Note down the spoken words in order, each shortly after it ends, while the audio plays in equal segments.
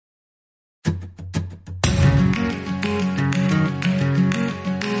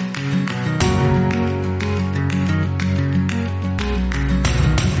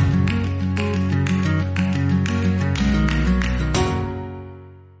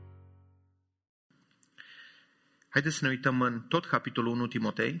Haideți să ne uităm în tot capitolul 1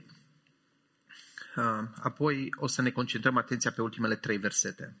 Timotei, apoi o să ne concentrăm atenția pe ultimele 3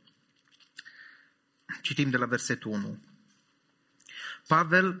 versete. Citim de la versetul 1.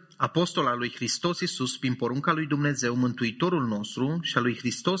 Pavel, apostol al lui Hristos Iisus, prin porunca lui Dumnezeu, Mântuitorul nostru și al lui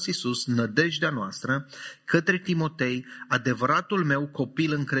Hristos Iisus, nădejdea noastră, către Timotei, adevăratul meu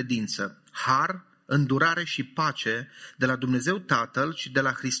copil în credință, har, îndurare și pace de la Dumnezeu Tatăl și de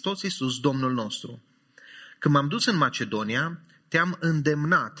la Hristos Iisus, Domnul nostru. Când m-am dus în Macedonia, te-am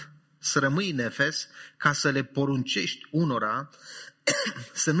îndemnat să rămâi în Efes ca să le poruncești unora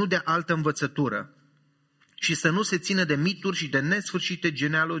să nu dea altă învățătură și să nu se țină de mituri și de nesfârșite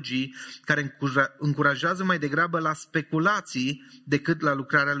genealogii care încurajează mai degrabă la speculații decât la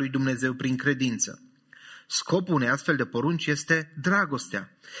lucrarea lui Dumnezeu prin credință. Scopul unei astfel de porunci este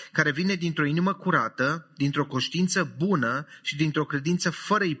dragostea, care vine dintr-o inimă curată, dintr-o conștiință bună și dintr-o credință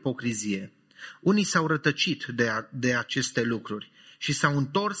fără ipocrizie. Unii s-au rătăcit de aceste lucruri și s-au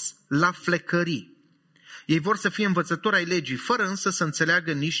întors la flecării. Ei vor să fie învățători ai legii, fără însă să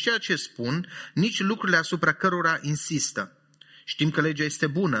înțeleagă nici ceea ce spun, nici lucrurile asupra cărora insistă. Știm că legea este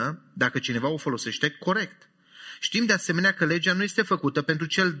bună dacă cineva o folosește corect. Știm de asemenea că legea nu este făcută pentru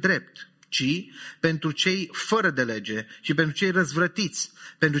cel drept, ci pentru cei fără de lege și pentru cei răzvrătiți,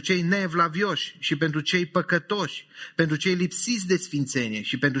 pentru cei neevlavioși și pentru cei păcătoși, pentru cei lipsiți de sfințenie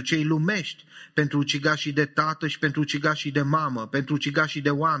și pentru cei lumești, pentru ucigașii de tată și pentru ucigașii de mamă, pentru ucigașii de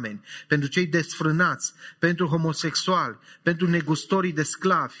oameni, pentru cei desfrânați, pentru homosexuali, pentru negustorii de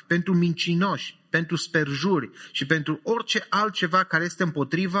sclavi, pentru mincinoși, pentru sperjuri și pentru orice altceva care este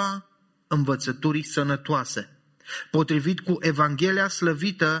împotriva învățăturii sănătoase, potrivit cu Evanghelia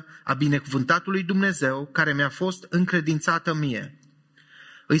slăvită a binecuvântatului Dumnezeu care mi-a fost încredințată mie.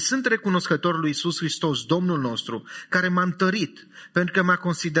 Îi sunt recunoscător lui Iisus Hristos, Domnul nostru, care m-a întărit, pentru că m-a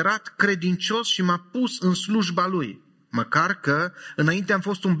considerat credincios și m-a pus în slujba Lui, măcar că înainte am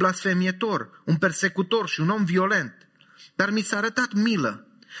fost un blasfemietor, un persecutor și un om violent. Dar mi s-a arătat milă,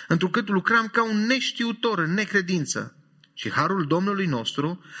 întrucât lucram ca un neștiutor în necredință. Și harul Domnului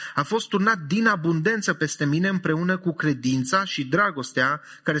nostru a fost turnat din abundență peste mine împreună cu credința și dragostea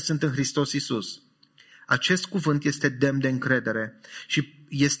care sunt în Hristos Iisus. Acest cuvânt este demn de încredere și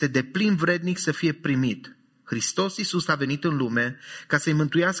este deplin vrednic să fie primit. Hristos Iisus a venit în lume ca să-i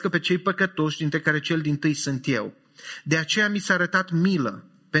mântuiască pe cei păcătoși, dintre care cel dintâi sunt eu. De aceea mi s-a arătat milă,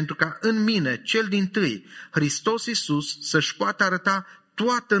 pentru ca în mine, cel dintâi, Hristos Iisus să-și poată arăta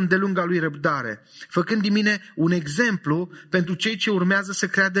toată îndelunga lui răbdare, făcând din mine un exemplu pentru cei ce urmează să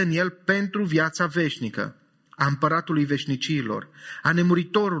creadă în El pentru viața veșnică, a Împăratului veșnicilor, a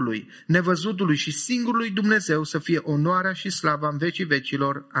nemuritorului, nevăzutului și singurului Dumnezeu să fie onoarea și slava în vecii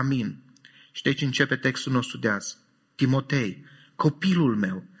vecilor. Amin. Și deci începe textul nostru de azi. Timotei, copilul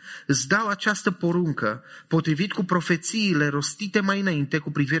meu, îți dau această poruncă potrivit cu profețiile rostite mai înainte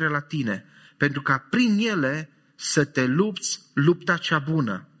cu privire la tine, pentru ca prin ele să te lupți lupta cea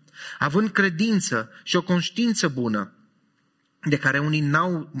bună, având credință și o conștiință bună, de care unii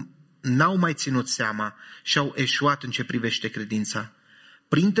n-au mai ținut seama și au eșuat în ce privește credința.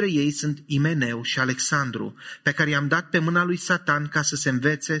 Printre ei sunt Imeneu și Alexandru, pe care i-am dat pe mâna lui Satan ca să se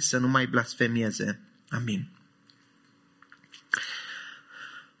învețe să nu mai blasfemieze. Amin.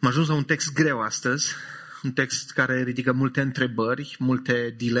 Am ajuns la un text greu astăzi, un text care ridică multe întrebări,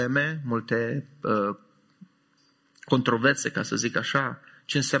 multe dileme, multe controverse, ca să zic așa.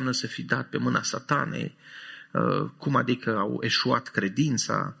 Ce înseamnă să fi dat pe mâna Satanei? Cum adică au eșuat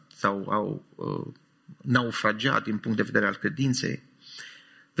credința sau au naufragiat din punct de vedere al credinței?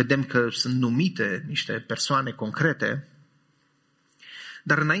 Vedem că sunt numite niște persoane concrete,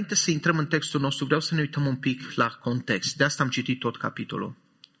 dar înainte să intrăm în textul nostru, vreau să ne uităm un pic la context. De asta am citit tot capitolul,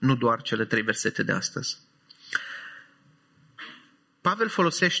 nu doar cele 3 versete de astăzi. Pavel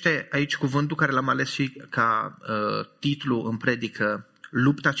folosește aici cuvântul care l-am ales și ca titlu în predică,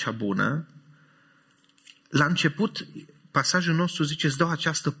 lupta cea bună. La început, pasajul nostru zice, îți dau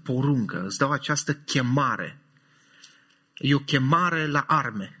această poruncă, îți dau această chemare. E o chemare la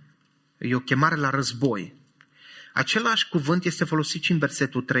arme, e o chemare la război. Același cuvânt este folosit și în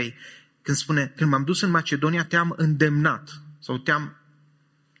versetul 3, când spune, când m-am dus în Macedonia, te-am îndemnat sau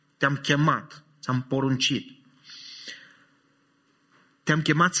te-am chemat, ți-am poruncit. Te-am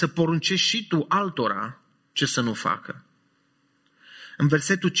chemat să poruncești și tu altora ce să nu facă. În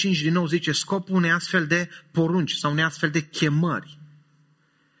versetul 5 din nou zice scopul unei astfel de porunci sau unei astfel de chemări.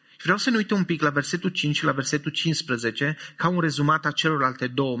 Și vreau să ne uităm un pic la versetul 5 și la versetul 15 ca un rezumat a celorlalte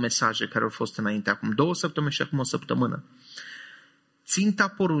 2 mesaje care au fost înainte, acum 2 săptămâni și acum 1 săptămână. Ținta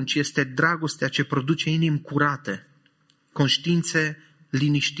poruncii este dragostea ce produce inimi curate, conștiințe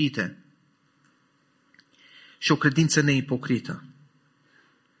liniștite. și o credință neipocrită.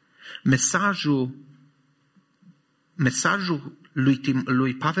 Mesajul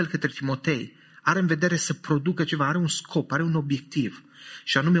lui Pavel către Timotei are în vedere să producă ceva, are un scop, are un obiectiv,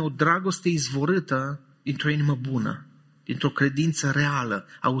 și anume o dragoste izvorâtă dintr-o inimă bună, dintr-o credință reală,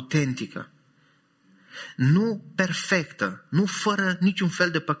 autentică. Nu perfectă, nu fără niciun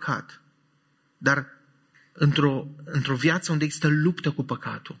fel de păcat, dar într-o viață unde există luptă cu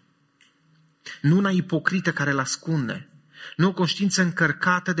păcatul. Nu una ipocrită care îl ascunde, nu o conștiință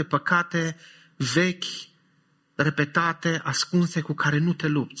încărcată de păcate vechi, repetate, ascunse, cu care nu te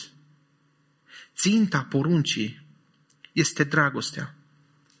lupți. Ținta poruncii este dragostea,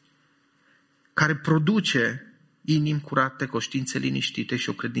 care produce inimi curate, conștiințe liniștite și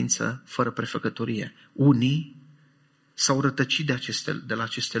o credință fără prefăcătorie. Unii s-au rătăcit de la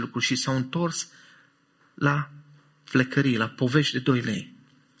aceste lucruri și s-au întors la flecării, la povești de 2 lei.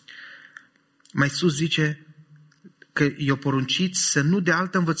 Mai sus zice că i-a poruncit să nu dea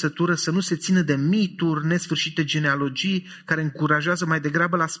altă învățătură, să nu se țină de mituri, nesfârșite genealogii, care încurajează mai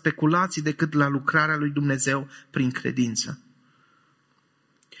degrabă la speculații decât la lucrarea lui Dumnezeu prin credință.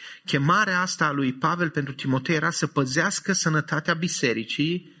 Chemarea asta a lui Pavel pentru Timotei era să păzească sănătatea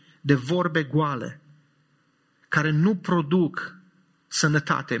bisericii de vorbe goale, care nu produc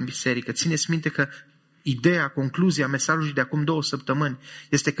sănătate în biserică. Țineți minte că ideea, concluzia mesajului de acum 2 săptămâni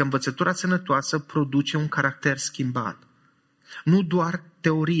este că învățătura sănătoasă produce un caracter schimbat. Nu doar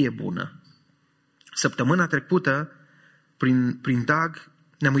teorie bună. Săptămâna trecută, prin Dag,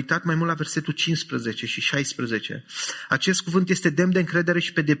 ne-am uitat mai mult la versetul 15 și 16. Acest cuvânt este demn de încredere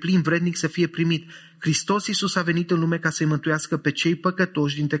și pe deplin vrednic să fie primit. Hristos Iisus a venit în lume ca să-i mântuiască pe cei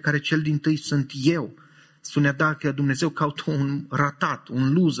păcătoși, dintre care cel dintâi sunt eu. Spunea Dag că Dumnezeu caută un ratat,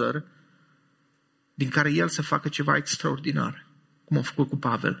 un loser, din care el să facă ceva extraordinar, cum a făcut cu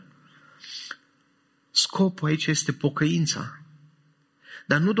Pavel. Scopul aici este pocăința.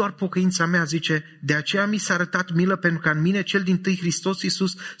 Dar nu doar pocăința mea, zice, de aceea mi s-a arătat milă pentru ca în mine cel dintâi Hristos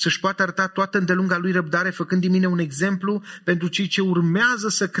Iisus să-și poată arăta toată îndelunga lui răbdare, făcând din mine un exemplu pentru cei ce urmează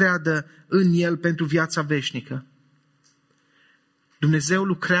să creadă în el pentru viața veșnică. Dumnezeu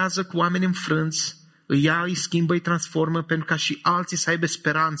lucrează cu oameni înfrânți, îi ia, îi schimbă, îi transformă pentru ca și alții să aibă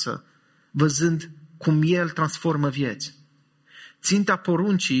speranță, văzând cum el transformă vieți. Ținta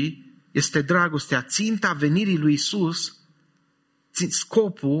poruncii este dragostea, ținta venirii lui Iisus,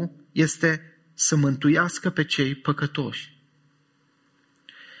 scopul este să mântuiască pe cei păcătoși.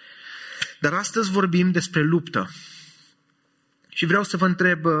 Dar astăzi vorbim despre luptă. Și vreau să vă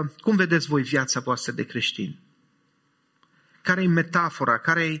întreb, cum vedeți voi viața voastră de creștini? Care e metafora?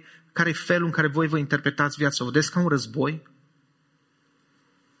 Care e felul în care voi vă interpretați viața? O vedeți ca un război?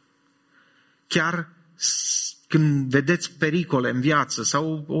 Chiar când vedeți pericole în viață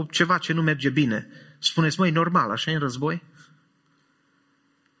sau ceva ce nu merge bine, spuneți, măi, normal, așa e în război?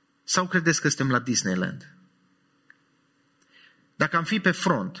 Sau credeți că suntem la Disneyland? Dacă am fi pe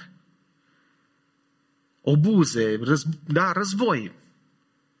front, obuze, război,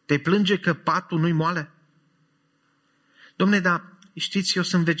 te plânge că patul nu-i moale? Dom'le, dar știți, eu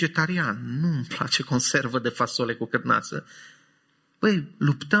sunt vegetarian, nu-mi place conservă de fasole cu cârnață. Băi,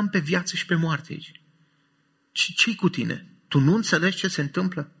 luptăm pe viață și pe moarte aici. Ce-i cu tine? Tu nu înțelegi ce se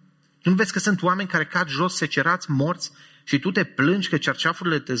întâmplă? Tu nu vezi că sunt oameni care cad jos, secerați, morți și tu te plângi că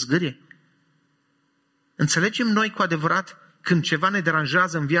cerceafurile te zgârie? Înțelegem noi cu adevărat când ceva ne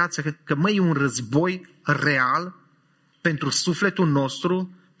deranjează în viață că măi, e un război real pentru sufletul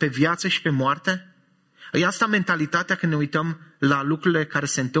nostru, pe viață și pe moarte? E asta mentalitatea când ne uităm la lucrurile care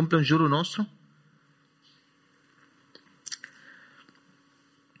se întâmplă în jurul nostru?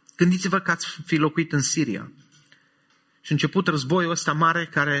 Gândiți-vă că ați fi locuit în Siria și a început războiul ăsta mare,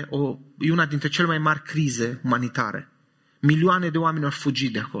 care e una dintre cele mai mari crize umanitare. Milioane de oameni au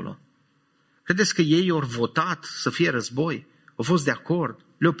fugit de acolo. Credeți că ei au votat să fie război? Au fost de acord?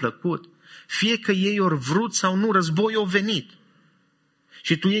 Le-au plăcut? Fie că ei au vrut sau nu, războiul a venit.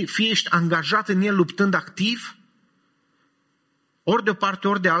 Și tu fie ești angajat în el luptând activ, ori de o parte,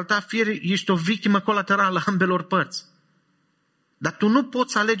 ori de alta, fie ești o victimă colaterală a ambelor părți. Dar tu nu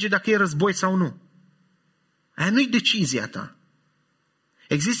poți alege dacă e război sau nu. Aia nu-i decizia ta.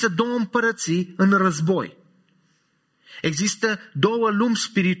 Există 2 împărății în război. Există 2 lumi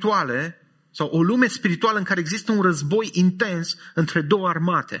spirituale, sau o lume spirituală în care există un război intens între 2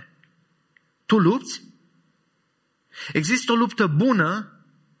 armate. Tu lupți? Există o luptă bună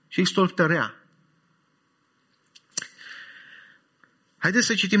și există o luptă rea. Haideți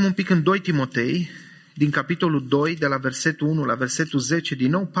să citim un pic în 2 Timotei, din capitolul 2, de la versetul 1 la versetul 10, din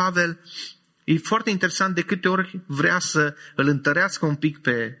nou Pavel, e foarte interesant de câte ori vrea să îl întărească un pic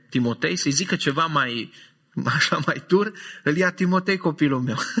pe Timotei, să-i zică ceva mai așa mai dur, îl ia Timotei, copilul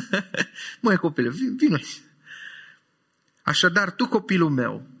meu. Măi, copile, vino aici. Așadar, tu, copilul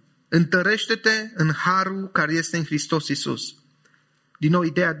meu, întărește-te în harul care este în Hristos Iisus. Din nou,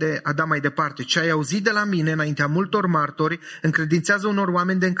 ideea de a da mai departe. Ce ai auzit de la mine înaintea multor martori, încredințează unor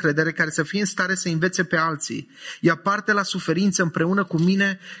oameni de încredere care să fie în stare să învețe pe alții. Ia parte la suferință împreună cu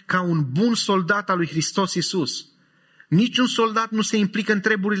mine ca un bun soldat al lui Hristos Iisus. Niciun soldat nu se implică în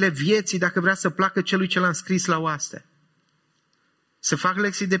treburile vieții dacă vrea să placă celui ce l-a înscris la oaste. Se fac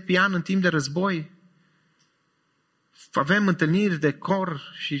lecții de pian în timp de război. Avem întâlniri de cor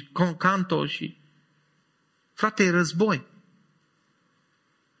și canto și... Frate, e război.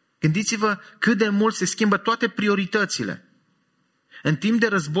 Gândiți-vă cât de mult se schimbă toate prioritățile. În timp de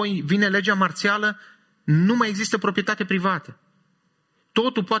război vine legea marțială, nu mai există proprietate privată.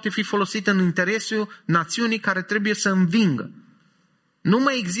 Totul poate fi folosit în interesul națiunii care trebuie să învingă. Nu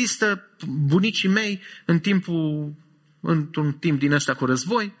mai există bunicii mei într-un timp din ăsta cu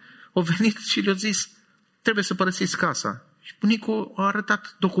război, au venit și le-au zis, trebuie să părăsiți casa. Și bunicul a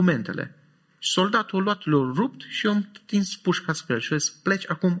arătat documentele. Și soldatul a luat, le-a rupt și i-a întins pușca spre el. Și a zis, pleci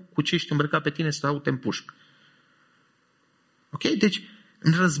acum cu ce ești îmbrăcat pe tine să te în pușcă. Ok? Deci,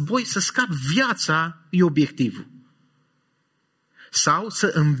 în război să scapi viața e obiectivul. Sau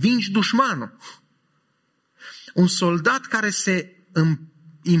să învingi dușmanul. Un soldat care se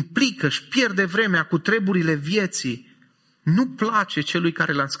implică, își pierde vremea cu treburile vieții, nu place celui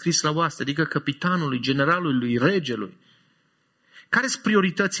care l-a înscris la oaste, adică capitanului, generalului, regelui. Care sunt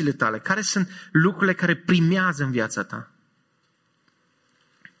prioritățile tale? Care sunt lucrurile care primează în viața ta?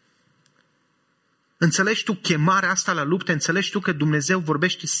 Înțelegi tu chemarea asta la luptă? Înțelegi tu că Dumnezeu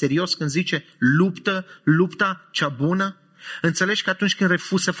vorbește serios când zice lupta cea bună? Înțelegi că atunci când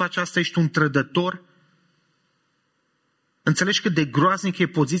refuzi să faci asta ești un trădător? Înțelegi cât de groaznic e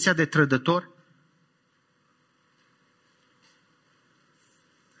poziția de trădător?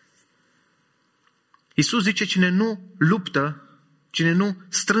 Iisus zice, cine nu luptă, cine nu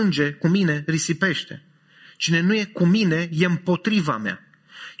strânge cu mine, risipește. Cine nu e cu mine, e împotriva mea.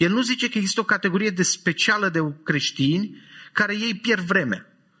 El nu zice că există o categorie de specială de creștini care ei pierd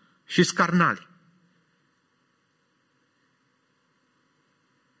vremea și scarnali.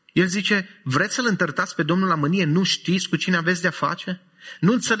 El zice, vreți să-L întărtați pe Domnul la mânie? Nu știți cu cine aveți de-a face?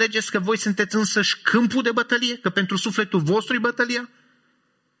 Nu înțelegeți că voi sunteți însăși câmpul de bătălie? Că pentru sufletul vostru e bătălia?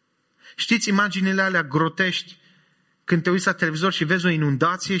 Știți imaginile alea grotești când te uiți la televizor și vezi o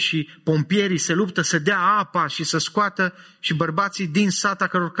inundație și pompierii se luptă să dea apa și să scoată și bărbații din sat a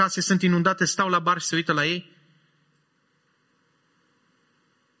căror case sunt inundate stau la bar și se uită la ei?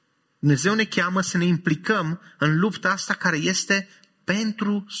 Dumnezeu ne cheamă să ne implicăm în lupta asta care este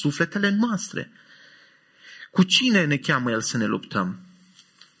pentru sufletele noastre. Cu cine ne cheamă El să ne luptăm?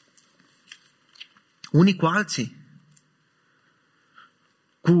 Unii cu alții?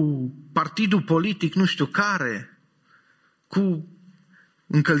 Cu partidul politic nu știu care? Cu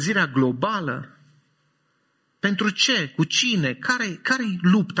încălzirea globală? Pentru ce? Cu cine? Care-i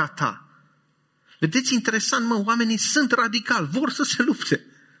lupta ta? Vedeți, interesant, oamenii sunt radicali, vor să se lupte.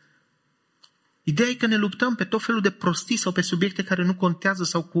 Ideea e că ne luptăm pe tot felul de prostii sau pe subiecte care nu contează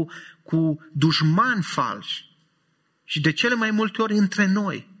sau cu dușmani falși. Și de cele mai multe ori între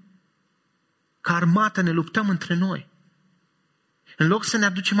noi. Ca armată ne luptăm între noi. În loc să ne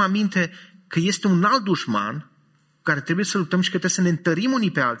aducem aminte că este un alt dușman care trebuie să luptăm și că trebuie să ne întărim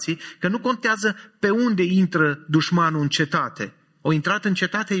unii pe alții, că nu contează pe unde intră dușmanul în cetate. O intrat în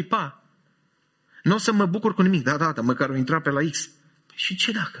cetate, e pa. Nu o să mă bucur cu nimic. Da, măcar o intra pe la X. Și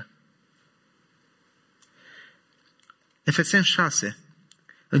ce dacă? Efeseni 6.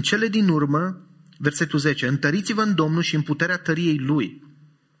 În cele din urmă, versetul 10, întăriți-vă în Domnul și în puterea tăriei Lui.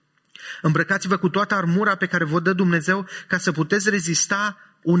 Îmbrăcați-vă cu toată armura pe care vă dă Dumnezeu ca să puteți rezista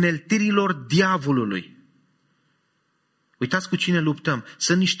uneltirilor diavolului. Uitați cu cine luptăm.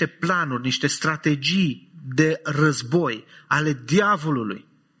 Sunt niște planuri, niște strategii de război ale diavolului.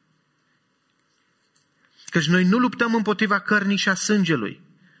 Căci noi nu luptăm împotriva cărnii și a sângelui.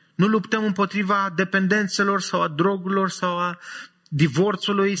 Nu luptăm împotriva dependențelor sau a drogurilor sau a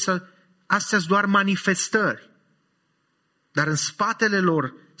divorțului. Astea sunt doar manifestări. Dar în spatele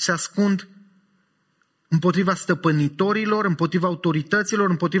lor se ascund împotriva stăpânitorilor, împotriva autorităților,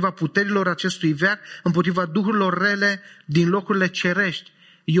 împotriva puterilor acestui veac, împotriva duhurilor rele din locurile cerești.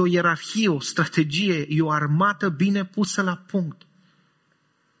 E o ierarhie, o strategie, e o armată bine pusă la punct.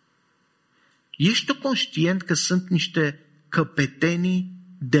 Ești tu conștient că sunt niște căpetenii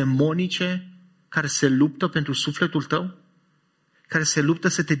demonice care se luptă pentru sufletul tău? Care se luptă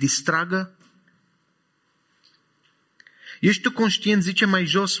să te distragă? Ești tu conștient, zice mai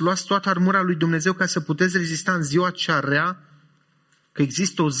jos, luați toată armura lui Dumnezeu ca să puteți rezista în ziua cea rea, că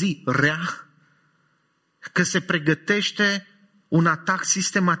există o zi rea, că se pregătește un atac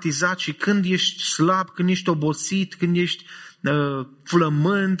sistematizat și când ești slab, când ești obosit, când ești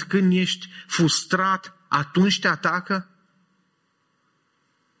flămând, când ești frustrat, atunci te atacă?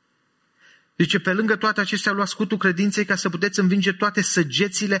 Zice, pe lângă toate acestea, luați scutul credinței ca să puteți învinge toate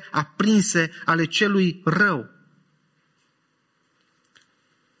săgețile aprinse ale celui rău.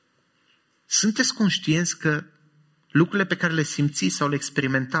 Sunteți conștienți că lucrurile pe care le simțiți sau le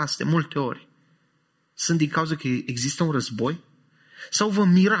experimentați de multe ori sunt din cauza că există un război? Sau vă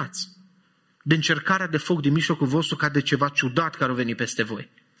mirați de încercarea de foc din mijlocul vostru ca de ceva ciudat care a venit peste voi?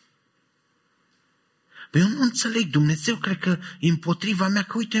 Eu nu înțeleg, Dumnezeu cred că e împotriva mea,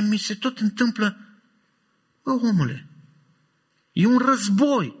 că uite, mi se tot întâmplă. Bă, omule, e un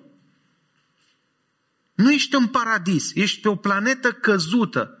război. Nu ești în paradis, ești pe o planetă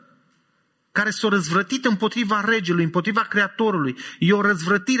căzută, care s-a răzvrătit împotriva regelui, împotriva creatorului. E o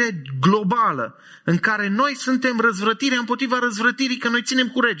răzvrătire globală, în care noi suntem răzvrătirea împotriva răzvrătirii, că noi ținem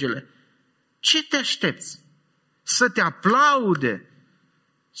cu regele. Ce te aștepți? Să te aplaude?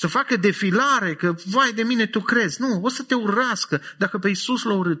 Să facă defilare? Că, vai de mine, tu crezi? Nu, o să te urască. Dacă pe Iisus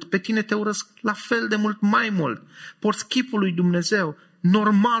l-a urât, pe tine te urăsc la fel de mult, mai mult. Porți chipul lui Dumnezeu,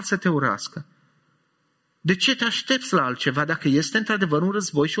 normal să te urască. De ce te aștepți la altceva dacă este într-adevăr un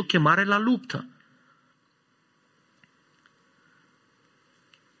război și o chemare la luptă?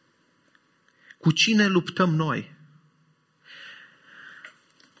 Cu cine luptăm noi?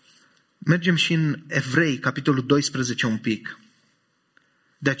 Mergem și în Evrei, capitolul 12 un pic.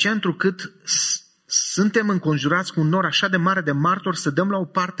 De aceea, întrucât suntem înconjurați cu un nor așa de mare de martori, să dăm la o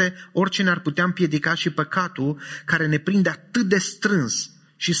parte orice ne-ar putea împiedica și păcatul care ne prinde atât de strâns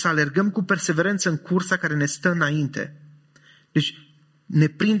și să alergăm cu perseverență în cursa care ne stă înainte. Deci ne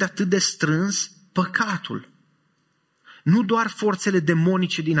prinde atât de strâns păcatul. Nu doar forțele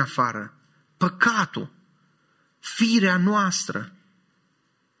demonice din afară, păcatul, firea noastră,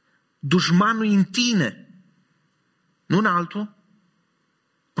 dușmanul în tine, nu în altul.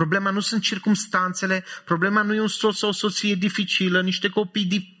 Problema nu sunt circumstanțele, problema nu e un soț sau o soție dificilă, niște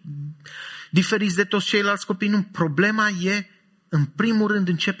copii diferiți de toți ceilalți copii, nu. Problema e, în primul rând,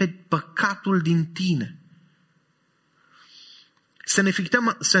 începe păcatul din tine.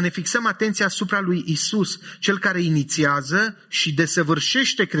 Să ne fixăm atenția asupra lui Isus, cel care inițiază și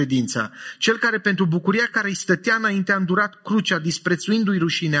desăvârșește credința, cel care pentru bucuria care îi stătea înainte a îndurat crucea, disprețuindu-i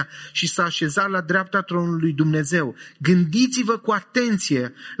rușinea și s-a așezat la dreapta tronului lui Dumnezeu. Gândiți-vă cu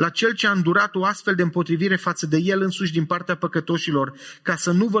atenție la cel ce a îndurat o astfel de împotrivire față de el însuși din partea păcătoșilor, ca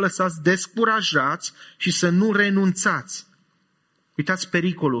să nu vă lăsați descurajați și să nu renunțați. Uitați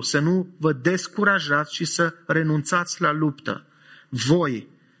pericolul, să nu vă descurajați și să renunțați la luptă. Voi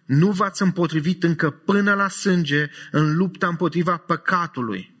nu v-ați împotrivit încă până la sânge în lupta împotriva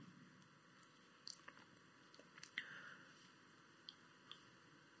păcatului.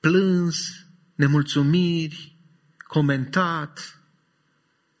 Plâns, nemulțumiri, comentat.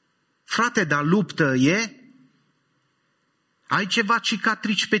 Frate, dar luptă e? Ai ceva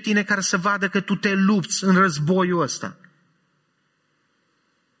cicatrici pe tine care să vadă că tu te lupți în războiul ăsta?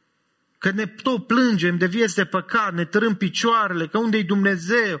 Că ne tot plângem de vieți de păcat, ne tărâm picioarele, că unde-i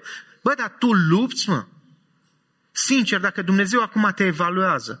Dumnezeu? Bă, dar tu lupți, mă? Sincer, dacă Dumnezeu acum te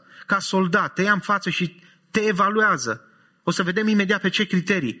evaluează, ca soldat, te ia în față și te evaluează, o să vedem imediat pe ce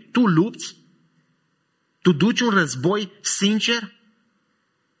criterii. Tu lupți? Tu duci un război sincer?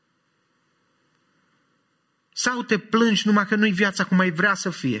 Sau te plângi numai că nu-i viața cum ai vrea să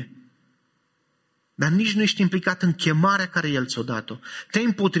fie? Dar nici nu ești implicat în chemarea care El ți-o dat-o. Te-ai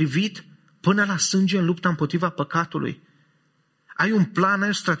împotrivit până la sânge în lupta împotriva păcatului. Ai un plan, ai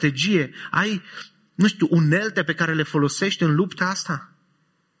o strategie, ai, nu știu, unelte pe care le folosești în lupta asta?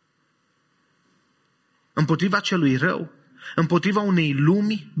 Împotriva celui rău, împotriva unei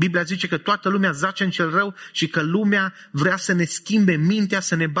lumi. Biblia zice că toată lumea zace în cel rău și că lumea vrea să ne schimbe mintea,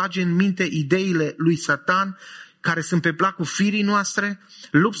 să ne bage în minte ideile lui Satan, care sunt pe placul firii noastre.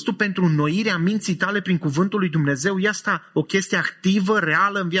 Lupți tu pentru înnoirea minții tale prin cuvântul lui Dumnezeu? E asta o chestie activă,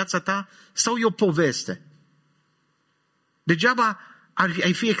 reală în viața ta? Sau e o poveste? Degeaba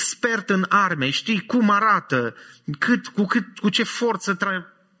ai fi expert în arme, știi cum arată, cu ce forță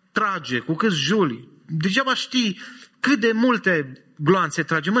trage, cu câți juli. Degeaba știi cât de multe gloanțe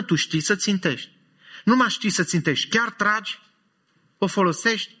trage. Mă, tu știi să țintești. Nu mai știi să țintești. Chiar tragi? O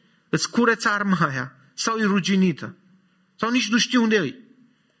folosești? Îți cureți arma aia? Sau e ruginită? Sau nici nu știu unde e?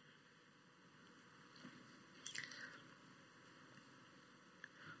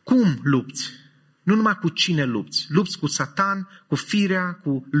 Cum lupți? Nu numai cu cine lupți. Lupți cu Satan, cu firea,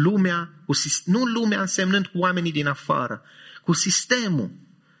 cu lumea, nu lumea însemnând cu oamenii din afară, cu sistemul,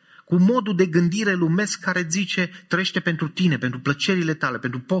 cu modul de gândire lumesc care zice trăiește pentru tine, pentru plăcerile tale,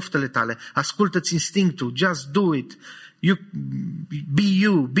 pentru poftele tale, ascultă-ți instinctul, just do it,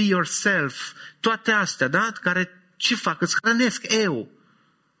 you, be yourself, toate astea, da? Care ce fac? Îți hrănesc eu.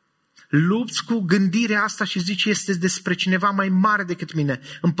 Lupți cu gândirea asta și zici este despre cineva mai mare decât mine.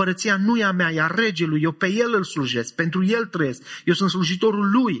 Împărăția nu e a mea, e a regelui, eu pe el îl slujesc, pentru el trăiesc, eu sunt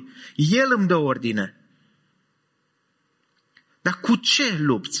slujitorul lui, el îmi dă ordine. Dar cu ce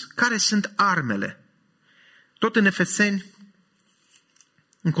lupți? Care sunt armele? Tot în Efeseni,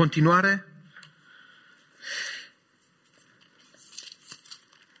 în continuare,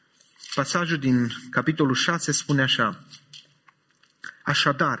 pasajul din capitolul 6 spune așa: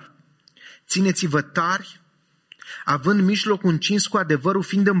 așadar, țineți-vă tari, având mijlocul încins cu adevărul,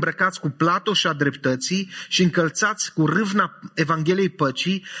 fiind îmbrăcați cu platoșa dreptății și încălțați cu râvna Evangheliei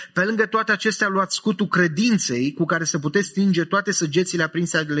păcii, pe lângă toate acestea luați scutul credinței, cu care să puteți stinge toate săgețile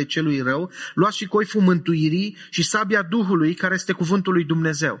aprinse ale celui rău, luați și coiful mântuirii și sabia Duhului, care este cuvântul lui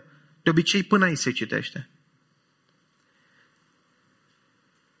Dumnezeu. De obicei până aici se citește.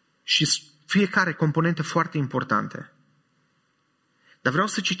 Și fiecare componente foarte importante. Dar vreau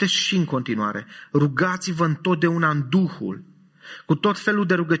să citesc și în continuare. Rugați-vă întotdeauna în Duhul, cu tot felul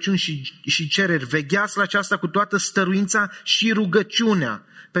de rugăciuni și cereri. Vegheați la aceasta cu toată stăruința și rugăciunea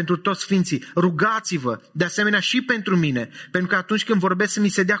pentru toți sfinții. Rugați-vă, de asemenea și pentru mine, pentru că atunci când vorbesc să mi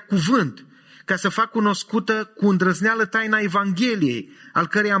se dea cuvânt, ca să fac cunoscută cu îndrăzneală taina Evangheliei, al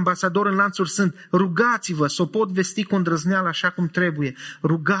cărei ambasador în lanțuri sunt. Rugați-vă, să o pot vesti cu îndrăzneală așa cum trebuie.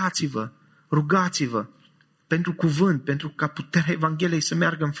 Rugați-vă, rugați-vă pentru cuvânt, pentru ca puterea Evangheliei să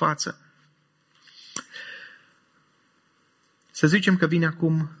meargă în față. Să zicem că vine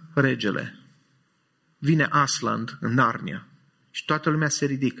acum regele. Vine Aslan în Narnia și toată lumea se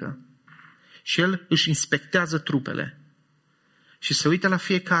ridică și el își inspectează trupele și se uită la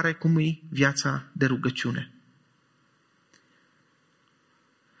fiecare cum e viața de rugăciune.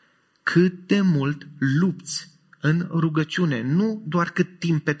 Cât de mult lupți în rugăciune, nu doar cât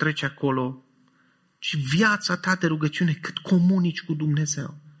timp petreci acolo, ci viața ta de rugăciune, cât comunici cu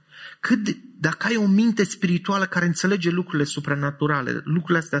Dumnezeu. Dacă ai o minte spirituală care înțelege lucrurile supranaturale,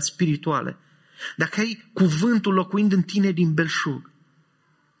 lucrurile astea spirituale, dacă ai cuvântul locuind în tine din belșug,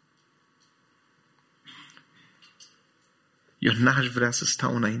 eu n-aș vrea să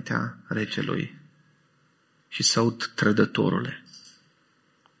stau înaintea regelui și să aud trădătorule.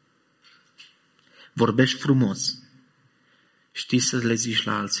 Vorbești frumos, știi să le zici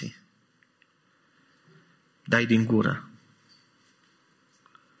la alții, dai din gură,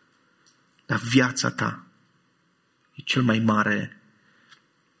 dar viața ta e cel mai mare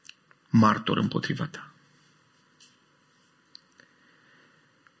martor împotriva ta.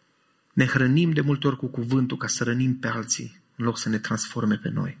 Ne hrănim de multe ori cu cuvântul ca să rănim pe alții, în loc să ne transforme pe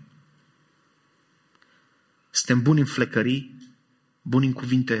noi. Suntem buni în flecării, buni în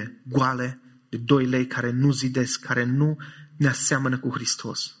cuvinte goale, de 2 lei, care nu zidesc, care nu ne aseamănă cu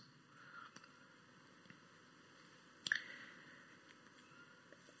Hristos.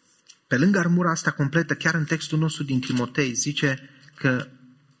 Pe lângă armura asta completă, chiar în textul nostru din Timotei, zice că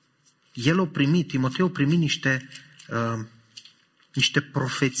Timotei a primit niște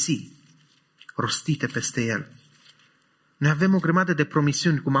profeții rostite peste el. Noi avem o grămadă de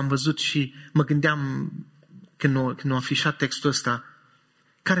promisiuni, cum am văzut și mă gândeam când nu afișat textul ăsta,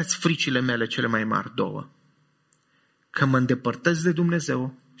 care-s fricile mele cele mai mari? 2. Că mă îndepărtez de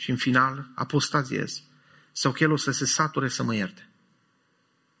Dumnezeu și în final apostaziez, sau că El o să se sature să mă ierte.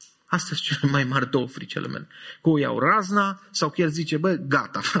 Astea sunt cele mai mari 2 fricile mele. Că o iau razna sau că El zice,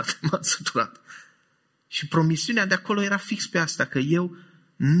 gata, frate, m-am săturat. Și promisiunea de acolo era fix pe asta, că eu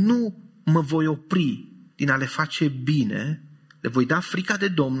nu mă voi opri din a le face bine, le voi da frica de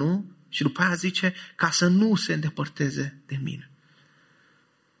Domnul și după aia zice, ca să nu se îndepărteze de mine.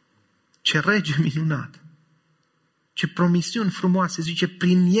 Ce rege minunat! Ce promisiuni frumoase! Zice,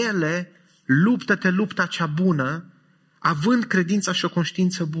 prin ele luptă-te lupta cea bună, având credința și o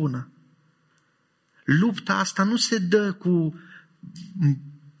conștiință bună. Lupta asta nu se dă cu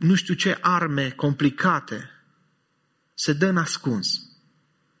nu știu ce arme complicate. Se dă în ascuns.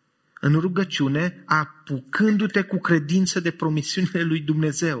 În rugăciune, apucându-te cu credință de promisiunile lui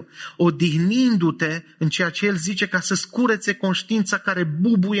Dumnezeu, odihnindu-te în ceea ce El zice ca să scurețe conștiința care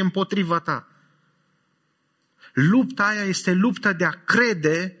bubuie împotriva ta. Lupta aia este lupta de a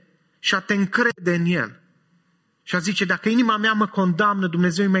crede și a te încrede în El. Și a zice, dacă inima mea mă condamnă,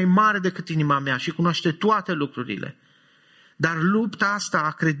 Dumnezeu e mai mare decât inima mea și cunoaște toate lucrurile. Dar lupta asta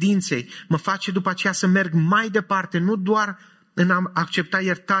a credinței mă face după aceea să merg mai departe, nu doar în a accepta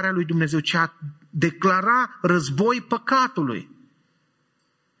iertarea lui Dumnezeu, ci a declara război păcatului.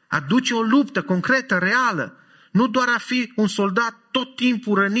 A duce o luptă concretă, reală. Nu doar a fi un soldat tot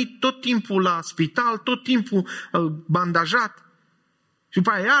timpul rănit, tot timpul la spital, tot timpul bandajat. Și după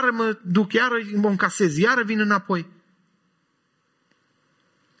aia iară mă duc, iară mă încasez, iară vin înapoi.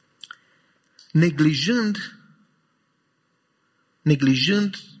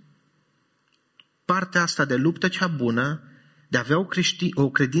 Neglijând partea asta de luptă cea bună, de a avea o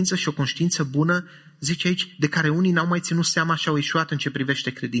credință și o conștiință bună, zice aici, de care unii n-au mai ținut seama și au eșuat în ce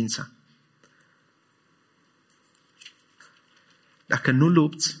privește credința. Dacă nu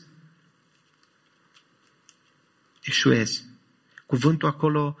lupți, eșuezi. Cuvântul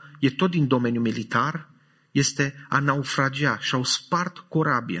acolo e tot din domeniul militar, este a naufragia și au spart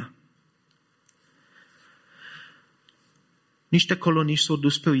corabia. Niște coloniști s-au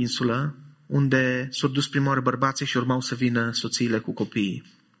dus pe o insulă unde s-au dus prima oară bărbații și urmau să vină soțiile cu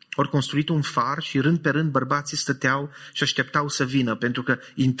copiii. Au construit un far și rând pe rând bărbații stăteau și așteptau să vină, pentru că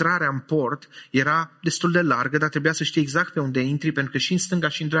intrarea în port era destul de largă, dar trebuia să știi exact pe unde intri, pentru că și în stânga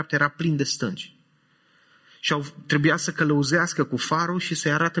și în dreapta era plin de stânci. Și trebuia să călăuzească cu farul și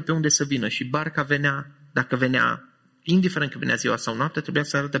să-i arate pe unde să vină. Și barca venea, dacă venea, indiferent că venea ziua sau noapte, trebuia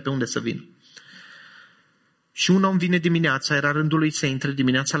să arate pe unde să vină. Și un om vine dimineața, era rândul lui să intre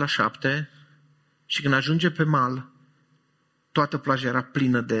dimineața la 7 și când ajunge pe mal, toată plaja era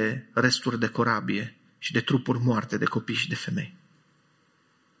plină de resturi de corabie și de trupuri moarte de copii și de femei.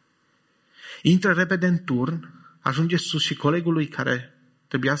 Intră repede în turn, ajunge sus și colegul lui care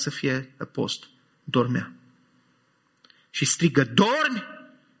trebuia să fie pe post, dormea. Și strigă, dormi?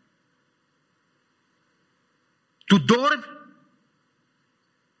 Tu dormi?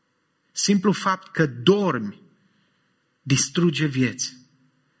 Simplu fapt că dormi distruge vieți.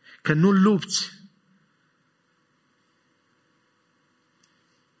 Că nu lupți.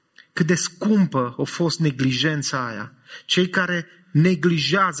 Cât de scumpă a fost neglijența aia. Cei care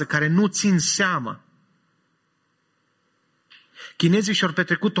neglijează, care nu țin seama. Chinezii și-au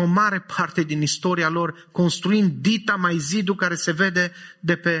petrecut o mare parte din istoria lor construind dita mai zidul care se vede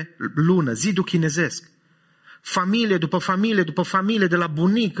de pe lună, zidul chinezesc. Familie după familie după familie, de la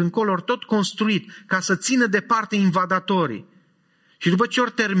bunic încolo, tot construit ca să țină departe invadatorii. Și după ce au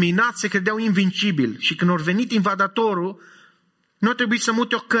terminat, se credeau invincibili. Și când au venit invadatorul, nu a trebuit să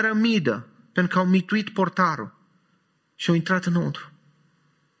mute o cărămidă, pentru că au mituit portarul. Și au intrat înăuntru.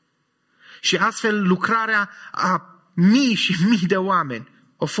 Și astfel lucrarea a mii și mii de oameni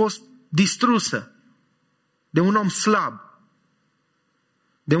a fost distrusă de un om slab,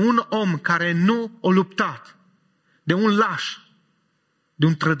 de un om care nu a luptat, de un laș, de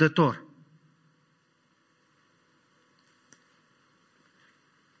un trădător.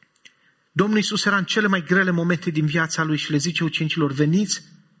 Domnul Iisus era în cele mai grele momente din viața lui și le zice ucenicilor, veniți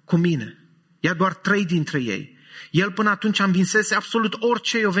cu mine. Ia doar 3 dintre ei. El până atunci a învinsese absolut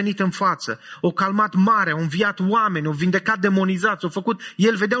orice i-a venit în față. O calmat mare, au înviat oameni, au vindecat demonizați, au făcut,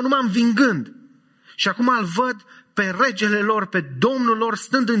 el vedeau numai învingând. Și acum îl văd pe regele lor, pe Domnul lor,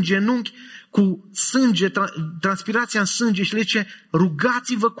 stând în genunchi cu sânge, transpirația în sânge și le zice,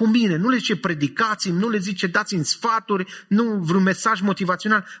 rugați-vă cu mine. Nu le zice predicați-mi, nu le zice dați-mi sfaturi, nu vreun mesaj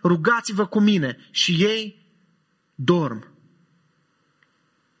motivațional, rugați-vă cu mine. Și ei dorm.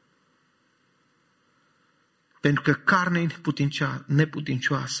 Pentru că carnea e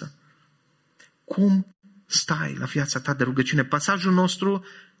neputincioasă. Cum stai la viața ta de rugăciune? Pasajul nostru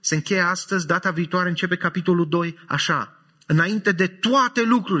se încheie astăzi, data viitoare începe capitolul 2, așa. Înainte de toate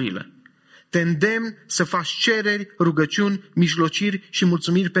lucrurile, te îndemn să faci cereri, rugăciuni, mijlociri și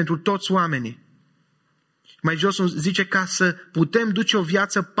mulțumiri pentru toți oamenii. Mai jos zice ca să putem duce o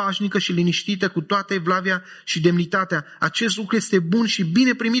viață pașnică și liniștită cu toată evlavia și demnitatea. Acest lucru este bun și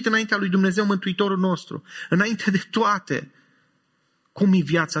bine primit înaintea lui Dumnezeu Mântuitorul nostru. Înainte de toate, cum e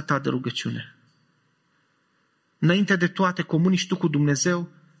viața ta de rugăciune? Înainte de toate, comunici tu cu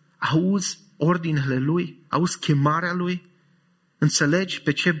Dumnezeu? Auzi ordinele Lui? Auzi chemarea Lui? Înțelegi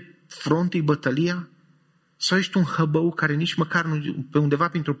pe ce front e bătălia? Sau ești un hăbău care nici măcar nu, pe undeva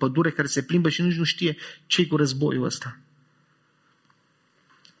printr-o pădure care se plimbă și nici nu știe ce-i cu războiul ăsta?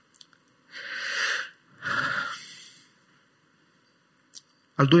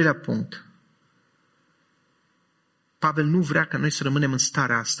 Al doilea punct. Pavel nu vrea ca noi să rămânem în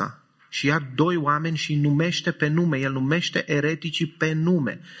starea asta. Și ia 2 oameni și îi numește pe nume. El numește ereticii pe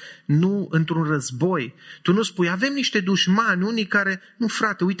nume. Nu într-un război. Tu nu spui, avem niște dușmani, unii care, nu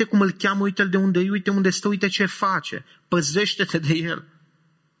frate, uite cum îl cheamă, uite-l de unde e, uite unde stă, uite ce face. Păzește-te de el.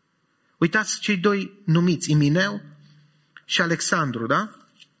 Uitați cei 2 numiți, Imineu și Alexandru, da?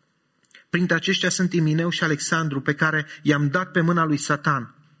 Printre aceștia sunt Imineu și Alexandru, pe care i-am dat pe mâna lui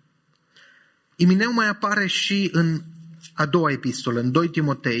Satan. Imineu mai apare și în a doua epistolă, în 2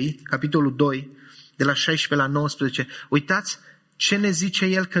 Timotei, capitolul 2, de la 16 la 19. Uitați ce ne zice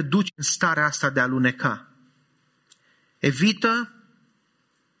el că duce în starea asta de a aluneca. Evită,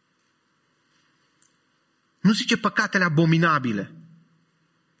 nu zice păcatele abominabile,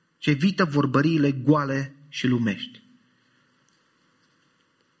 ci evită vorbăriile goale și lumești.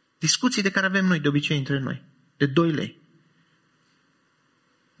 Discuții de care avem noi de obicei între noi, de 2 lei.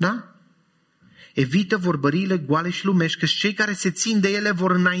 Da? Evită vorbăriile goale și lumești, că cei care se țin de ele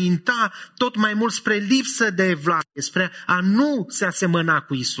vor înainta tot mai mult spre lipsă de evlavie, spre a nu se asemăna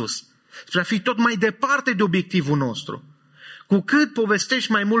cu Isus, spre a fi tot mai departe de obiectivul nostru. Cu cât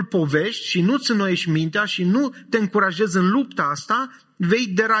povestești mai mult povești și nu-ți înnoiești mintea și nu te încurajezi în lupta asta, vei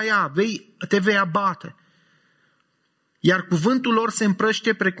deraia, te vei abate. Iar cuvântul lor se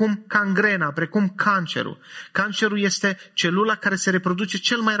împrăște precum cangrena, precum cancerul. Cancerul este celula care se reproduce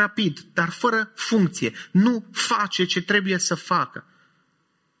cel mai rapid, dar fără funcție. Nu face ce trebuie să facă.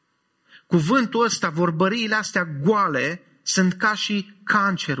 Cuvântul ăsta, vorbăriile astea goale, sunt ca și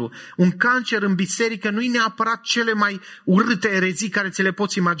cancerul. Un cancer în biserică nu e neapărat cele mai urâte erezii care ți le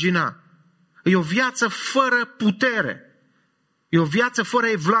poți imagina. E o viață fără putere. E o viață fără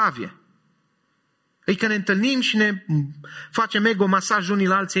evlavie. E că ne întâlnim și ne facem ego-masaj unii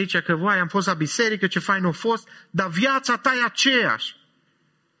la alții aici, că vai, am fost la biserică, ce fain a fost, dar viața ta e aceeași.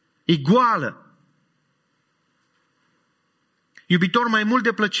 E goală. Iubitor mai mult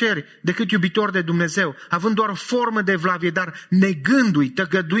de plăceri decât iubitor de Dumnezeu, având doar o formă de evlavie, dar negându-i,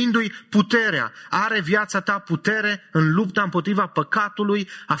 tăgăduindu-i puterea. Are viața ta putere în lupta împotriva păcatului,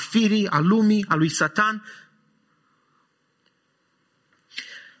 a firii, a lumii, a lui Satan?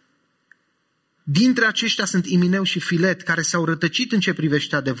 Dintre aceștia sunt Imineu și Filet, care s-au rătăcit în ce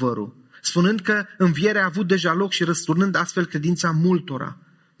privește adevărul, spunând că învierea a avut deja loc și răsturnând astfel credința multora.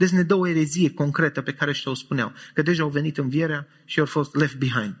 Deci ne dă o erezie concretă pe care ăștia o spuneau, că deja au venit învierea și au fost left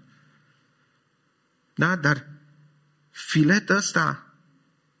behind. Da? Dar Filet ăsta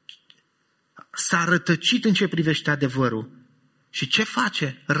s-a rătăcit în ce privește adevărul. Și ce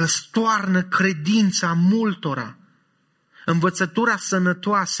face? Răstoarnă credința multora. Învățătura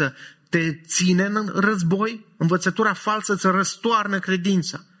sănătoasă te ține în război, învățătura falsă îți răstoarnă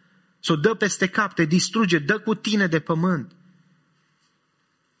credința. S-o dă peste cap, te distruge, dă cu tine de pământ.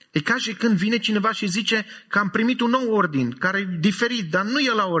 E ca și când vine cineva și zice că am primit un nou ordin, care e diferit, dar nu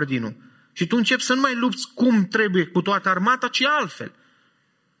e la ordinul. Și tu începi să nu mai lupți cum trebuie cu toată armata, ci altfel.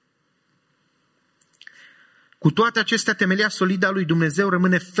 Cu toate acestea, temelia solidă a lui Dumnezeu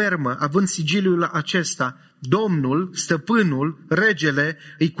rămâne fermă, având sigiliul acesta. Domnul, stăpânul, regele,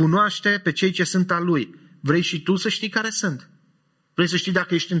 îi cunoaște pe cei ce sunt al lui. Vrei și tu să știi care sunt? Vrei să știi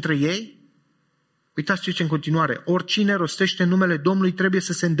dacă ești între ei? Uitați ce zice în continuare. Oricine rostește numele Domnului trebuie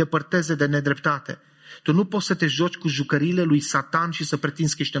să se îndepărteze de nedreptate. Tu nu poți să te joci cu jucăriile lui Satan și să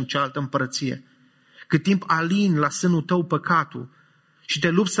pretinzi că ești în cealaltă împărăție. Cât timp alini la sânul tău păcatul și te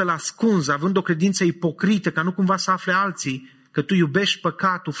lupți să-l ascunzi, având o credință ipocrită, ca nu cumva să afle alții că tu iubești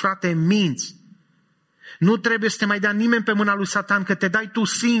păcatul, frate, minți. Nu trebuie să te mai dea nimeni pe mâna lui Satan, că te dai tu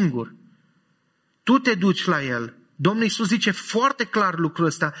singur. Tu te duci la el. Domnul Iisus zice foarte clar lucrul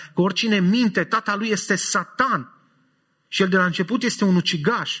ăsta, că oricine minte, tata lui este Satan. Și el de la început este un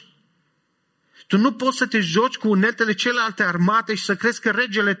ucigaș. Tu nu poți să te joci cu uneltele celelalte armate și să crezi că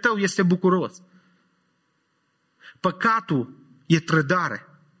regele tău este bucuros. Păcatul e trădare.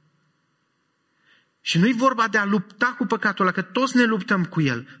 Și nu-i vorba de a lupta cu păcatul ăla, că toți ne luptăm cu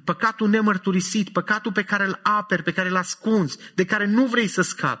el. Păcatul nemărturisit, păcatul pe care îl aperi, pe care îl ascunzi, de care nu vrei să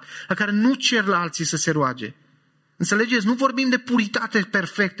scapi, la care nu cer la alții să se roage. Înțelegeți? Nu vorbim de puritate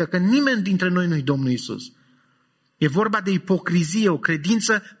perfectă, că nimeni dintre noi nu-i Domnul Iisus. E vorba de ipocrizie, o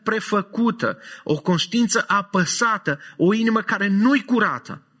credință prefăcută, o conștiință apăsată, o inimă care nu-i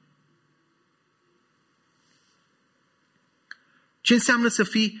curată. Ce înseamnă să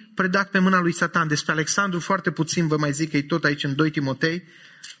fii predat pe mâna lui Satan? Despre Alexandru foarte puțin vă mai zic, că e tot aici în 2 Timotei.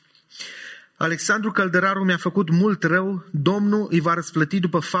 Alexandru Căldărarul mi-a făcut mult rău, Domnul îi va răsplăti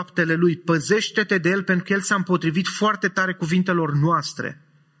după faptele lui. Păzește-te de el, pentru că el s-a împotrivit foarte tare cuvintelor noastre.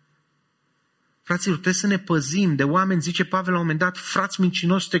 Fraților, trebuie să ne păzim de oameni, zice Pavel la un moment dat, frați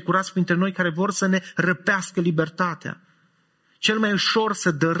mincinoși, trecurați printre noi care vor să ne răpească libertatea. Cel mai ușor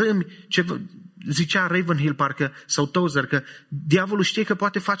să dărâmi, ce zicea Ravenhill parcă, sau Tozer, că diavolul știe că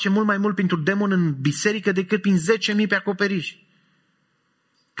poate face mult mai mult pentru demon în biserică decât prin 10.000 pe acoperiș.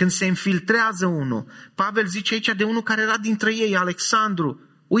 Când se infiltrează unul, Pavel zice aici de unul care era dintre ei, Alexandru,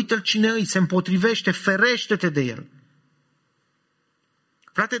 uite-l cine îi, se împotrivește, ferește-te de el.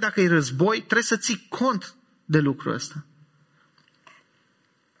 Frate, dacă e război, trebuie să ții cont de lucrul ăsta.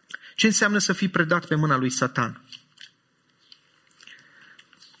 Ce înseamnă să fii predat pe mâna lui Satan?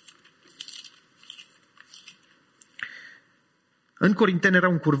 În Corinteni era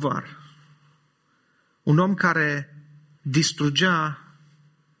un curvar. Un om care distrugea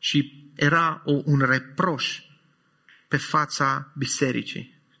și era un reproș pe fața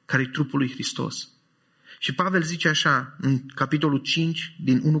bisericii, care e trupul lui Hristos. Și Pavel zice așa, în capitolul 5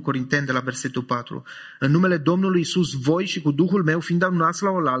 din 1 Corinteni, de la versetul 4, în numele Domnului Iisus, voi și cu Duhul meu, fiind adunați la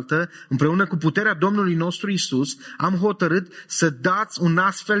oaltă, împreună cu puterea Domnului nostru Iisus, am hotărât să dați un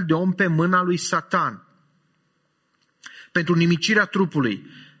astfel de om pe mâna lui Satan, pentru nimicirea trupului,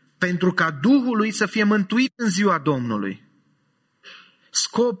 pentru ca Duhul lui să fie mântuit în ziua Domnului.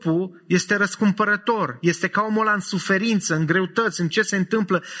 Scopul este răscumpărător, este ca omul ăla în suferință, în greutăți, în ce se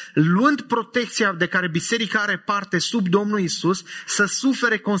întâmplă, luând protecția de care biserica are parte sub Domnul Iisus, să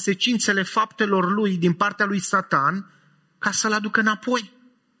sufere consecințele faptelor lui din partea lui Satan, ca să-l aducă înapoi.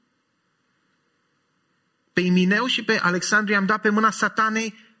 Pe Imineu și pe Alexandru i-am dat pe mâna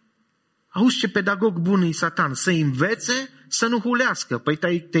Satanei. Auzi ce pedagog bun e Satan, să învețe să nu hulească. Păi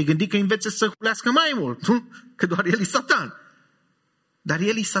te-ai gândit că învețe să hulească mai mult, nu? Că doar el e Satan. Dar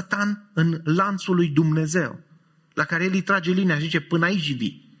el e Satan în lanțul lui Dumnezeu, la care el îi trage linia și zice, până aici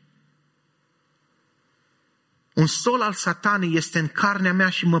vii. Un sol al Satanei este în carnea mea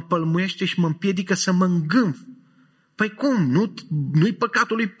și mă pălmuiește și mă împiedică să mă îngânf. Păi cum? Nu-i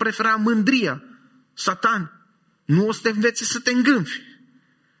păcatul lui prefera mândria. Satan, nu o să te învețe să te îngânfi.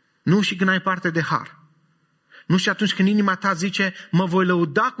 Nu și când ai parte de har. Nu și atunci când inima ta zice, mă voi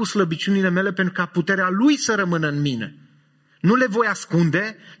lăuda cu slăbiciunile mele pentru ca puterea lui să rămână în mine. Nu le voi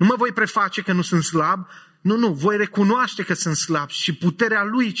ascunde, nu mă voi preface că nu sunt slab, nu, voi recunoaște că sunt slab și puterea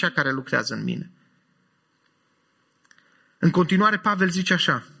lui e cea care lucrează în mine. În continuare, Pavel zice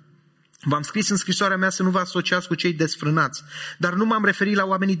așa, v-am scris în scrisoarea mea să nu vă asociați cu cei desfrânați, dar nu m-am referit la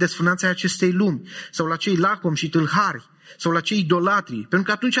oamenii desfrânați ai acestei lumi, sau la cei lacomi și tâlhari, sau la cei idolatri, pentru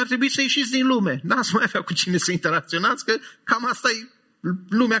că atunci ar trebui să ieșiți din lume. N-ați mai avea cu cine să interacționați, că cam asta e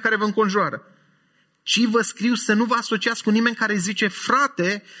lumea care vă înconjoară. Și vă scriu să nu vă asociați cu nimeni care zice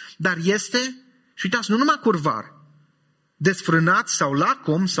frate, dar este, și uitați, nu numai curvar, desfrânat sau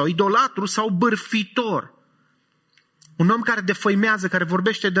lacom sau idolatru sau bârfitor. Un om care defăimează, care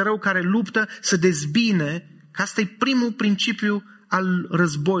vorbește de rău, care luptă să dezbine, că asta e primul principiu al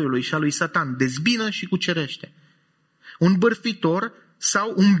războiului și al lui Satan, dezbină și cucerește. Un bârfitor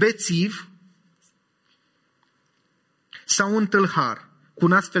sau un bețiv sau un tâlhar. Cu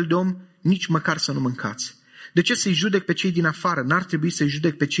un astfel de om nici măcar să nu mâncați. De ce să-i judec pe cei din afară? N-ar trebui să-i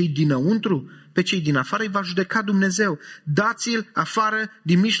judec pe cei dinăuntru? Pe cei din afară îi va judeca Dumnezeu. Dați-l afară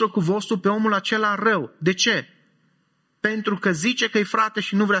din mijlocul vostru pe omul acela rău. De ce? Pentru că zice că e frate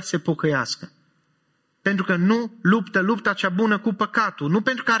și nu vrea să se pocăiască. Pentru că nu luptă lupta cea bună cu păcatul. Nu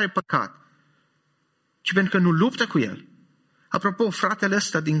pentru că are păcat, ci pentru că nu luptă cu el. Apropo, fratele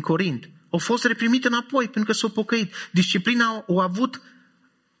ăsta din Corint a fost reprimit înapoi pentru că s-a pocăit. Disciplina a avut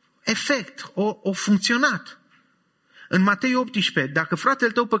efect, a funcționat. În Matei 18, dacă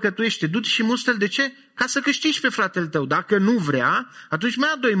fratele tău păcătuiește, du-te și mustră-l. De ce? Ca să câștigi pe fratele tău. Dacă nu vrea, atunci mai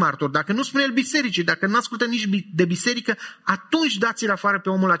ia 2 martori. Dacă nu spune el bisericii, dacă nu ascultă nici de biserică, atunci dați-l afară pe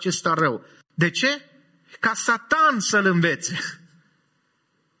omul acesta rău. De ce? Ca Satan să-l învețe.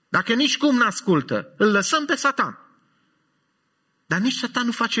 Dacă nici cum n-ascultă, îl lăsăm pe Satan. Dar nici Satan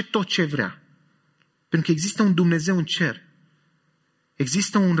nu face tot ce vrea. Pentru că există un Dumnezeu în cer.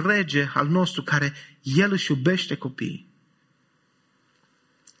 Există un rege al nostru care el își iubește copiii.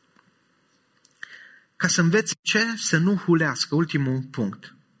 Ca să înveți ce? Să nu hulească. Ultimul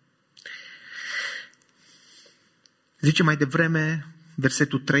punct. Zice mai devreme,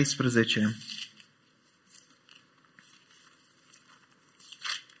 versetul 13,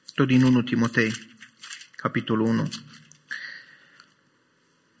 tot din 1 Timotei, capitolul 1.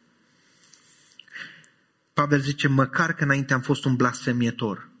 Pavel zice, măcar că înainte am fost un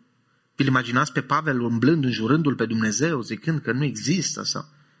blasfemietor. Vi-l imaginați pe Pavel umblând, înjurându-l pe Dumnezeu, zicând că nu există? Sau?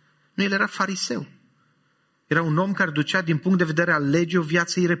 Nu, el era fariseu. Era un om care ducea din punct de vedere al legii o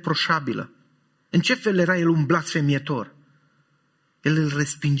viață ireproșabilă. În ce fel era el un blasfemietor? El îl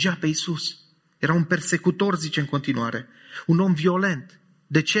respingea pe Iisus. Era un persecutor, zice în continuare. Un om violent.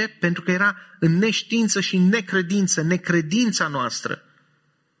 De ce? Pentru că era în neștiință și în necredință. Necredința noastră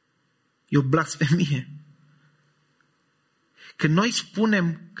e o blasfemie. Când noi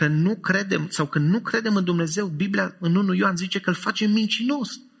spunem că nu credem sau că nu credem în Dumnezeu, Biblia în 1 Ioan zice că îl facem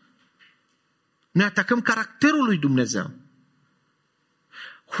mincinos. Noi atacăm caracterul lui Dumnezeu.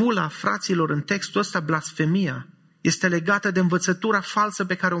 Hula, fraților, în textul ăsta, blasfemia, este legată de învățătura falsă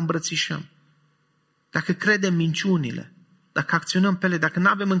pe care o îmbrățișăm. Dacă credem minciunile, dacă acționăm pe ele, dacă nu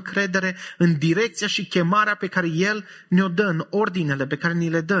avem încredere în direcția și chemarea pe care El ne-o dă, în ordinele pe care ni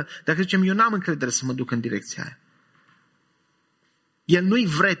le dă, dacă zicem, eu n-am încredere să mă duc în direcția aia. El nu-i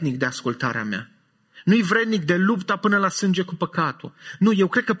vrednic de ascultarea mea. Nu-i vrednic de lupta până la sânge cu păcatul. Nu, eu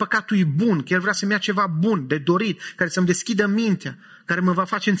cred că păcatul e bun, că El vrea să-mi ia ceva bun, de dorit, care să-mi deschidă mintea, care mă va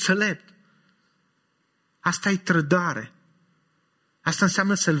face înțelept. Asta e trădare. Asta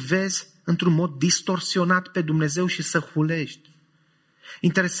înseamnă să-L vezi într-un mod distorsionat pe Dumnezeu și să hulești.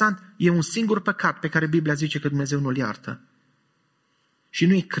 Interesant, e un singur păcat pe care Biblia zice că Dumnezeu nu-l iartă. Și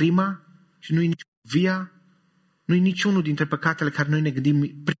nu e crima, și nu e nici via, nu e niciunul dintre păcatele care noi ne gândim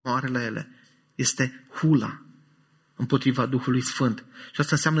prima oară la ele. Este hula împotriva Duhului Sfânt. Și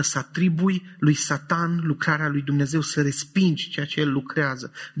asta înseamnă să atribui lui Satan lucrarea lui Dumnezeu, să respingi ceea ce El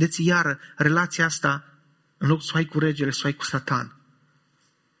lucrează. Vedeți, iară, relația asta, în loc să o ai cu regele, să o ai cu Satan.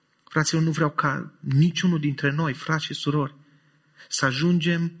 Fraților, nu vreau ca niciunul dintre noi, frați și surori, să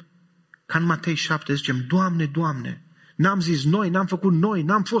ajungem ca în Matei 7, zicem, Doamne, Doamne, n-am zis noi, n-am făcut noi,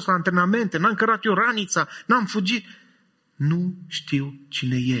 n-am fost la antrenamente, n-am cărat eu ranița, n-am fugit. Nu știu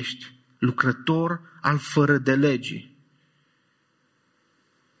cine ești, lucrător al fără de legii.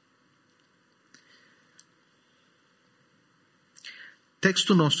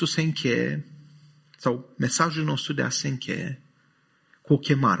 Textul nostru se încheie, sau mesajul nostru de a se încheie, cu o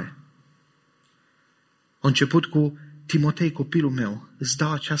chemare. A început cu Timotei, copilul meu, îți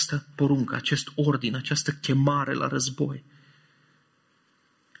dau această poruncă, acest ordin, această chemare la război.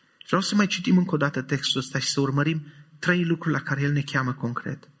 Vreau să mai citim încă o dată textul ăsta și să urmărim 3 lucruri la care El ne cheamă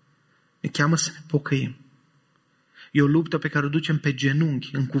concret. Ne cheamă să ne pocăim. E o luptă pe care o ducem pe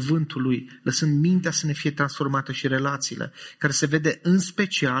genunchi, în cuvântul Lui, lăsând mintea să ne fie transformată și relațiile, care se vede în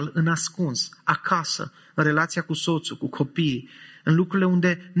special în ascuns, acasă, în relația cu soțul, cu copiii, în lucrurile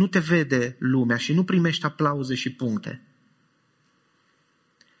unde nu te vede lumea și nu primești aplauze și puncte.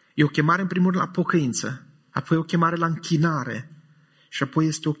 E o chemare în primul rând la pocăință, apoi o chemare la închinare și apoi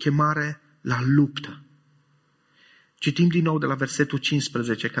este o chemare la luptă. Citim din nou de la versetul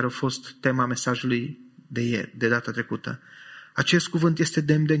 15, care a fost tema mesajului de data trecută. Acest cuvânt este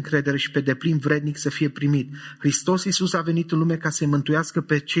demn de încredere și pe deplin vrednic să fie primit. Hristos Iisus a venit în lume ca să-i mântuiască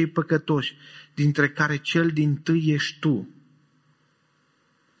pe cei păcătoși, dintre care cel dintâi ești tu.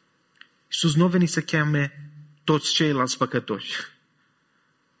 Iisus nu a venit să cheme toți ceilalți păcătoși.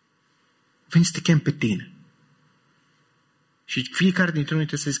 A venit să te chem pe tine. Și fiecare dintre noi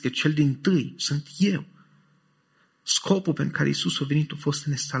trebuie să zică, cel dintâi sunt eu. Scopul pentru care Iisus a venit a fost să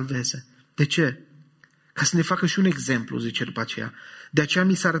ne salveze. De ce? Ca să ne facă și un exemplu, zice după aceea. De aceea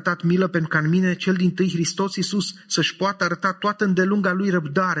mi s-a arătat milă pentru ca în mine cel dintâi Hristos Iisus să-și poată arăta toată îndelunga Lui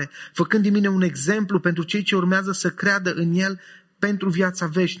răbdare, făcând din mine un exemplu pentru cei ce urmează să creadă în El pentru viața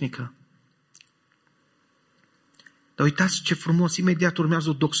veșnică. Dar uitați ce frumos, imediat urmează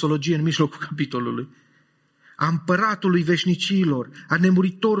o doxologie în mijlocul capitolului. A împăratului veșnicilor, a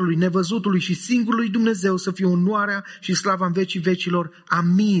nemuritorului, nevăzutului și singurului Dumnezeu să fie onoarea și slava în vecii vecilor.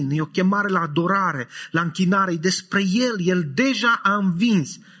 Amin. E o chemare la adorare, la închinare. E despre El. El deja a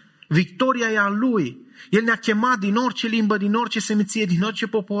învins. Victoria e a Lui. El ne-a chemat din orice limbă, din orice seminție, din orice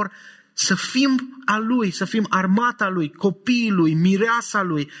popor, să fim a Lui, să fim armata Lui, copiii Lui, mireasa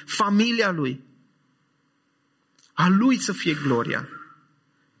Lui, familia Lui. A Lui să fie gloria.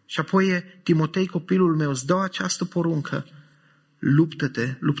 Și apoi e, Timotei, copilul meu, îți dau această poruncă,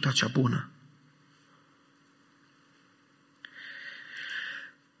 luptă-te, lupta cea bună.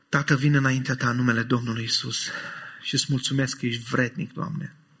 Tată, vin înaintea ta în numele Domnului Iisus și îți mulțumesc că ești vrednic,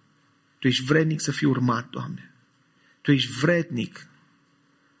 Doamne. Tu ești vrednic să fii urmat, Doamne. Tu ești vrednic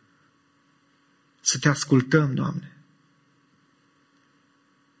să te ascultăm, Doamne.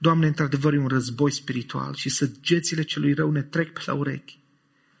 Doamne, într-adevăr e un război spiritual și săgețile celui rău ne trec pe la urechi.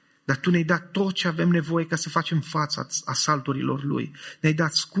 Dar Tu ne-ai dat tot ce avem nevoie ca să facem fața asalturilor Lui. Ne-ai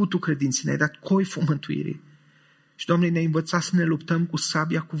dat scutul credinței, ne-ai dat coiful mântuirii. Și, Doamne, ne-ai învățat să ne luptăm cu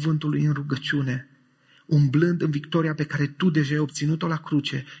sabia cuvântului în rugăciune, umblând în victoria pe care Tu deja ai obținut-o la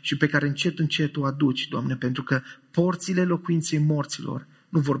cruce și pe care încet, încet o aduci, Doamne, pentru că porțile locuinței morților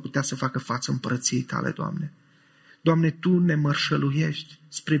nu vor putea să facă față împărăției Tale, Doamne. Doamne, Tu ne mărșăluiești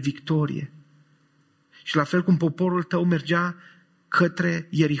spre victorie. Și la fel cum poporul Tău mergea către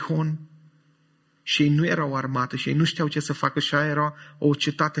Ierihon și ei nu erau armată și ei nu știau ce să facă și aia era o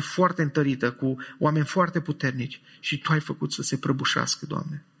cetate foarte întărită cu oameni foarte puternici și Tu ai făcut să se prăbușească,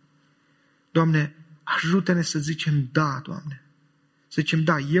 Doamne. Doamne, ajută-ne să zicem da, Doamne. Să zicem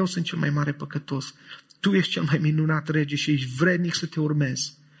da, eu sunt cel mai mare păcătos, Tu ești cel mai minunat rege și ești vrednic să Te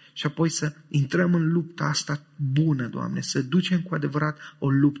urmezi. și apoi să intrăm în lupta asta bună, Doamne, să ducem cu adevărat o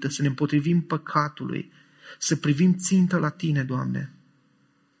luptă, să ne împotrivim păcatului, să privim țintă la Tine, Doamne,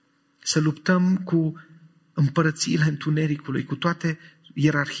 să luptăm cu împărățiile întunericului, cu toate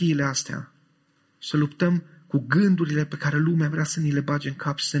ierarhiile astea, să luptăm cu gândurile pe care lumea vrea să ni le bage în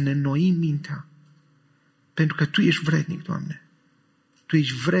cap, să ne înnoim mintea, pentru că Tu ești vrednic, Doamne. Tu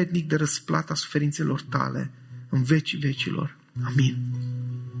ești vrednic de răsplata suferințelor Tale în vecii vecilor. Amin.